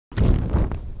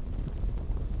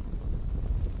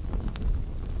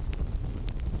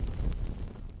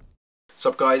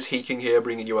Sup guys, Heeking here,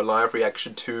 bringing you a live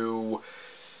reaction to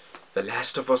The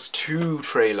Last of Us 2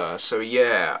 trailer. So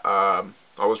yeah, I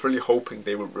was really hoping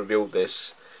they would reveal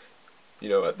this, you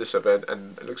know, at this event,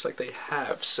 and it looks like they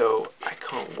have. So I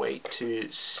can't wait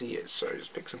to see it. Sorry,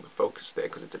 just fixing the focus there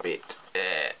because it's a bit,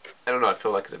 I don't know, I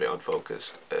feel like it's a bit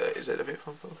unfocused. Is it a bit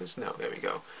unfocused? No, there we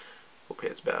go. Hope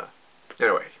it's better.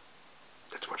 Anyway,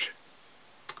 let's watch it.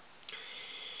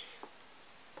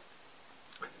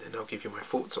 And I'll give you my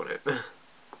thoughts on it.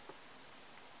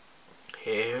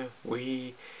 Here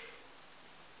we...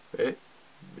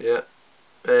 yeah.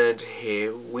 And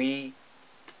here we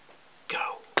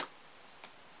go.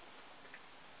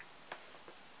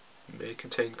 May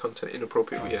contain content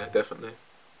inappropriate, yeah, definitely.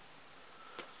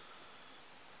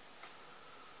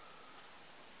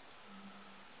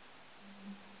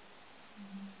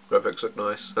 Graphics look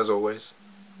nice, as always.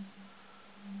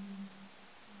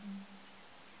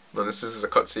 No, this is a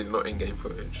cutscene, not in-game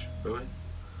footage. Right?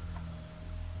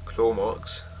 Claw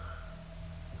marks.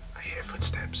 I hear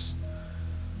footsteps.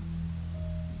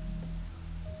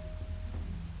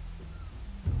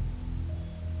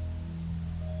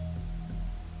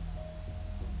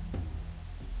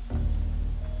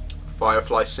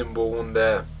 Firefly symbol on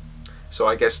there. So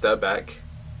I guess they're back.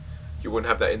 You wouldn't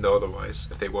have that in there otherwise,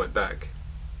 if they weren't back.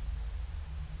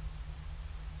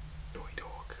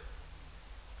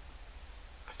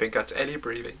 I think that's Ellie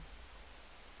breathing.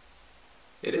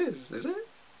 It is it?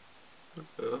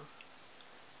 Traveling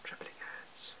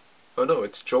hands. Oh no,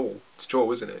 it's Joel. It's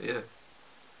Joel, isn't it? Yeah.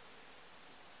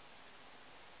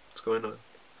 What's going on?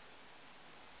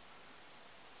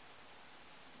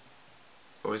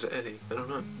 Or is it Ellie? I don't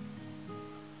know.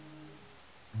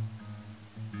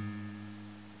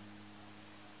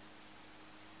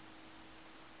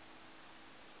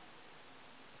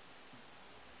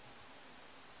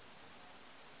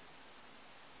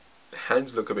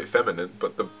 Hands look a bit feminine,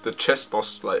 but the chest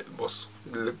must look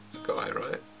the guy,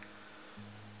 right?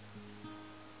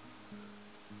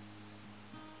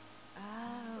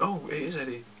 Oh, it is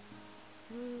Eddie.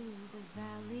 Through the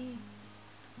valley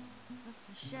of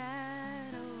the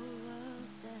shadow of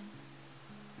death,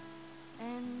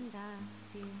 and I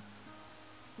fear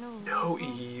no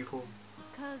evil,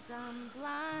 because I'm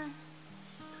blind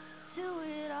to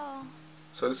it all.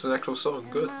 So this is an actual song,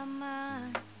 good.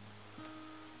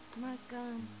 My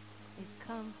gun, it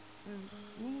comforts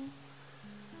me,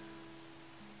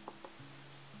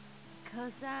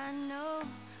 cause I know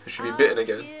It should be bitten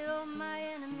again. Kill my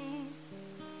enemies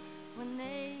when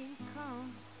they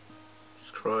come.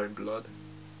 Just crying blood.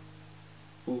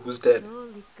 Ooh, who's dead?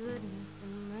 Surely goodness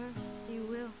and mercy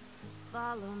will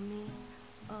follow me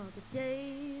all the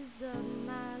days of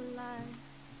my life,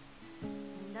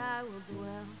 and I will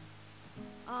dwell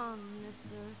on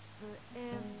this earth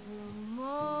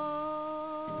forevermore.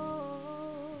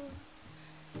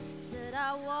 Said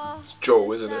I walk it's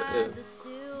Joel, isn't it? Yeah. the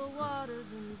still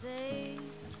waters and they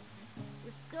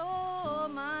restore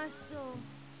my soul,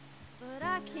 but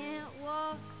I can't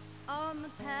walk on the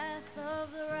path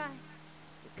of the right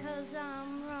because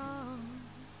I'm wrong.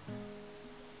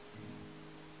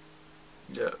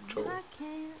 Yeah, Joel. I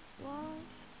can't walk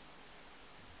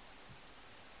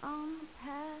on the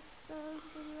path of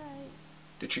the right.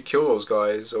 Did she kill those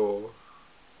guys, or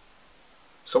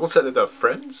someone said that they're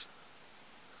friends?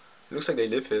 It looks like they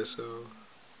live here, so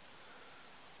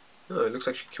no, it looks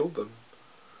like she killed them.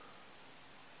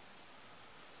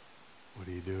 What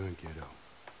are you doing, kiddo?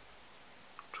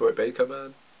 Troy Baker,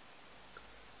 man.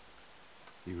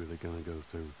 You really gonna go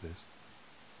through with this?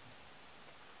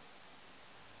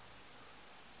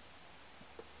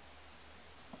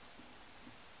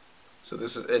 So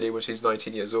this is Ellie when she's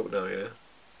 19 years old now, yeah?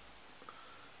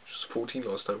 She was 14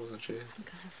 last time, wasn't she? I'm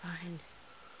gonna find,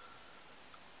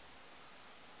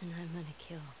 and I'm gonna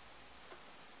kill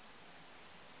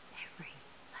every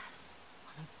last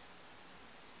one of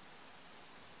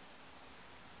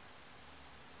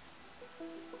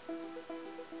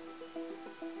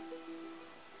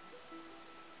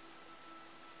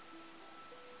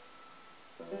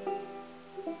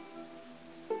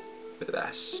them. The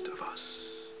Last of Us.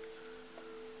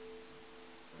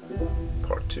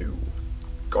 Part 2.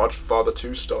 Godfather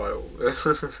 2 style.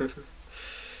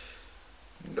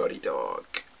 Naughty Dog.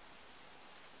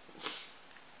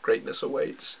 Greatness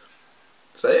awaits.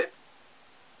 Is that it?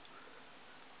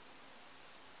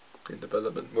 In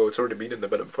development. Well, it's already been in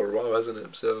development for a while, hasn't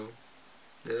it? So,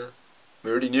 yeah.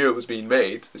 We already knew it was being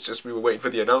made. It's just we were waiting for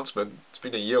the announcement. It's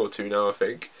been a year or two now, I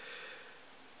think.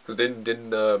 Because didn't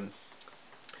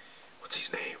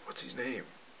what's his name?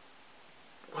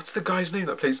 what's the guy's name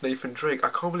that plays Nathan Drake? I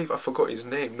can't believe I forgot his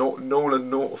name. Nolan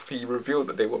North. He revealed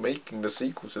that they were making the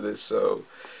sequel to this. So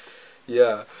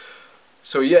yeah.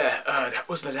 So yeah, that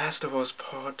was The Last of Us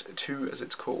Part 2, as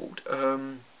it's called.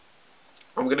 I'm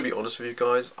gonna be honest with you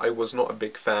guys. I was not a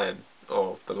big fan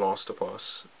of The Last of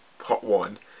Us Part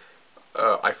 1.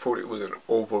 I thought it was an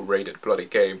overrated bloody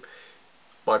game.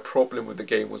 My problem with the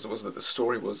game was that the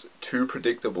story was too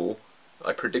predictable.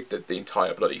 I predicted the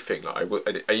entire bloody thing. Like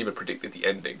I even predicted the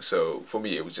ending. So for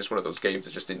me, it was just one of those games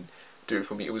that just didn't do it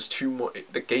for me. It was too much.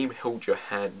 The game held your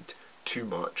hand too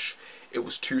much. It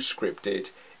was too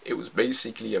scripted. It was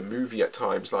basically a movie at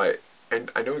times. Like,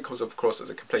 and I know it comes across as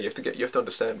a complaint. You have to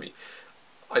understand me.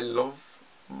 I love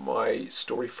my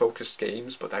story-focused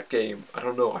games, but that game, I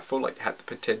don't know. I feel like it had the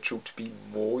potential to be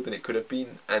more than it could have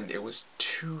been, and it was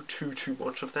too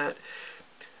much of that.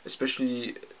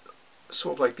 Especially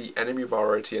sort of like the enemy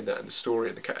variety and that, and the story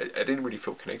and I didn't really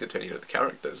feel connected to any of the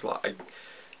characters. Like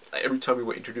every time we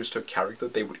were introduced to a character,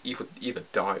 they would either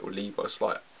die or leave us.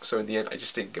 Like, so in the end, I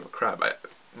just didn't give a crap.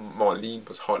 Marlene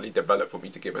was hardly developed for me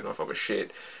to give enough of a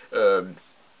shit.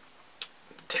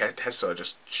 Tessa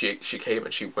she came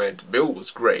and she went. Bill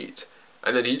was great,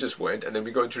 and then he just went, and then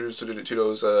we got introduced to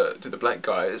the black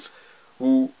guys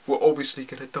who were obviously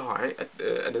gonna die,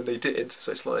 and then they did.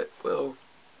 So it's like, well,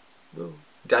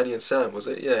 Danny and Sam, was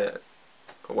it? Yeah,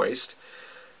 a waste.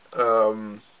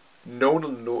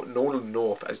 Nolan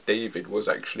North as David was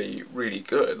actually really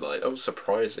good. Like, that was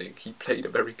surprising. He played a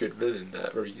very good villain,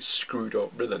 that very screwed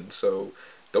up villain. So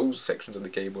those sections of the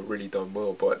game were really done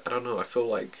well. But I don't know. I feel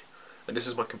like, and this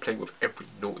is my complaint with every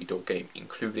Naughty Dog game,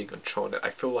 including Uncharted,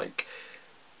 I feel like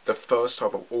the first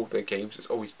half of all their games is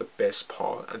always the best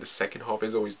part, and the second half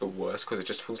is always the worst, because it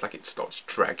just feels like it starts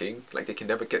dragging. Like, they can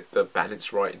never get the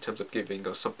balance right in terms of giving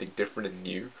us something different and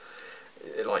new.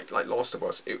 Like Last of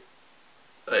Us,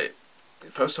 the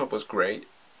first half was great,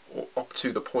 up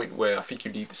to the point where I think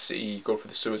you leave the city, go through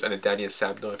the sewers, and then Danny and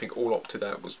Sam die. I think all up to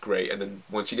that was great, and then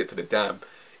once you get to the dam,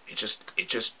 it just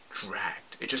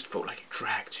dragged. It just felt like it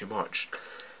dragged too much.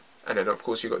 And then of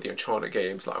course you got the Uncharted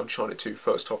games, like Uncharted 2,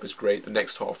 first half is great, the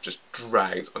next half just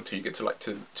drags until you get to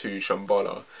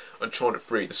Shambhala. Uncharted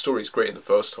 3, the story is great in the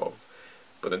first half,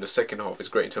 but then the second half is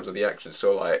great in terms of the action,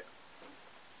 so like,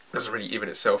 it doesn't really even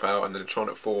itself out. And then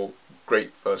Uncharted 4,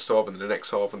 great first half, and then the next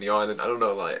half on the island, I don't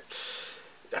know, like,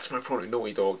 that's my problem with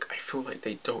Naughty Dog. I feel like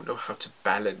they don't know how to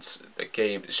balance the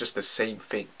game. It's just the same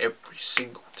thing every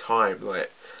single time,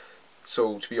 like,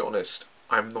 so to be honest,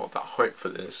 I'm not that hyped for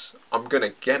this. I'm gonna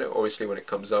get it obviously when it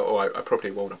comes out, or I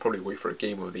probably won't. I'll probably wait for a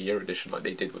Game of the Year edition like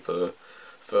they did with the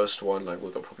first one, like,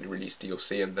 well, they'll probably release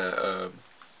DLC and that,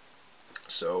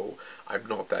 so I'm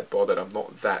not that bothered. I'm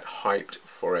not that hyped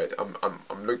for it. I'm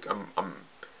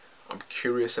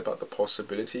curious about the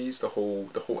possibilities, the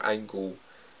whole angle,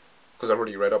 because I've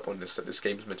already read up on this, that this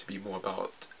game is meant to be more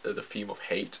about the theme of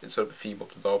hate instead of the theme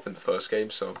of love in the first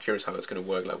game. So I'm curious how that's going to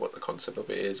work, like what the concept of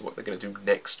it is, what they're going to do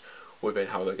next with it,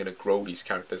 how they're going to grow these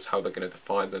characters, how they're going to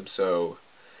define them. So,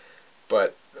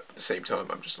 but at the same time,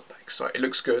 I'm just not that excited. It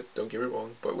looks good, don't get me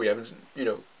wrong, but we haven't,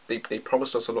 they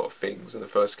promised us a lot of things in the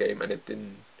first game, and it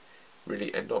didn't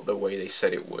really end up the way they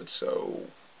said it would. So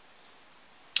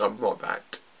I'm not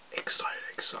that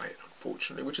excited,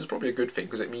 unfortunately, which is probably a good thing,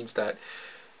 because it means that,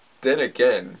 then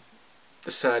again,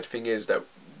 the sad thing is that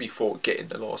before getting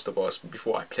The Last of Us,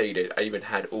 before I played it, I even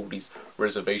had all these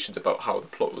reservations about how the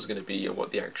plot was going to be and what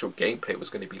the actual gameplay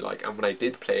was going to be like. And when I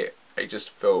did play it,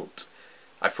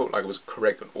 I felt like I was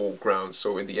correct on all grounds.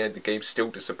 So in the end, the game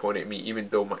still disappointed me, even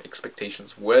though my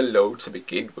expectations were low to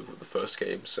begin with the first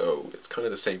game. So it's kind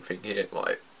of the same thing here.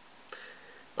 Like,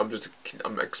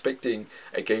 I'm expecting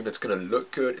a game that's going to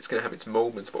look good, it's going to have its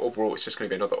moments, but overall it's just going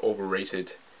to be another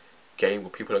overrated game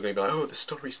where people are going to be like, oh, the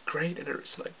story's great, and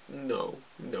it's like, no,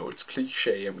 it's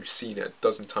cliche, and we've seen it a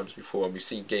dozen times before, and we've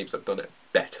seen games that have done it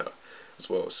better as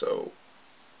well. So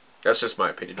that's just my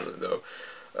opinion on it, though.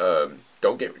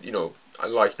 Don't get, I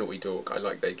like Naughty Dog, I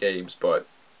like their games, but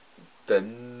they're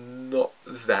not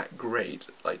that great.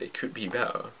 Like, they could be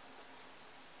better.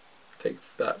 Take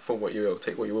that from what you will,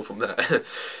 take what you will from that.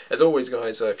 As always,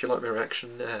 guys, if you like my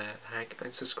reaction, like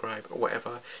and subscribe or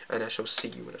whatever, and I shall see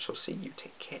you,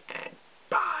 take care, and